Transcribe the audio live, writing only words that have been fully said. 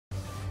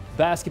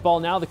Basketball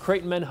now. The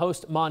Creighton men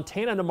host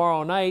Montana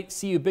tomorrow night.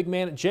 CU big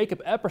man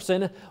Jacob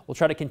Epperson will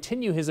try to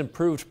continue his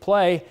improved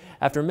play.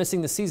 After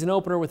missing the season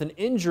opener with an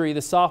injury,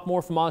 the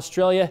sophomore from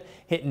Australia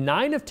hit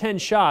 9 of 10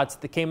 shots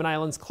at the Cayman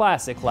Islands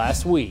Classic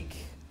last week.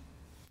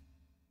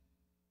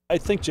 I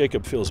think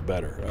Jacob feels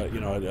better.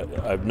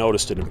 I've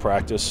noticed it in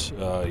practice.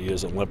 He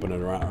isn't limping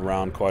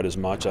around quite as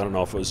much. I don't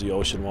know if it was the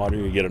ocean water.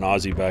 You get an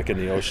Aussie back in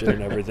the ocean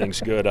and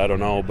everything's good. I don't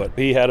know. But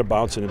he had a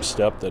bounce in his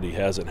step that he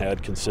hasn't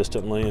had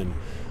consistently, and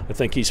I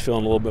think he's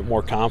feeling a little bit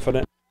more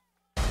confident.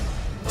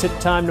 Tip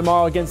time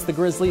tomorrow against the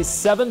Grizzlies,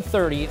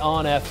 7:30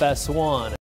 on FS1.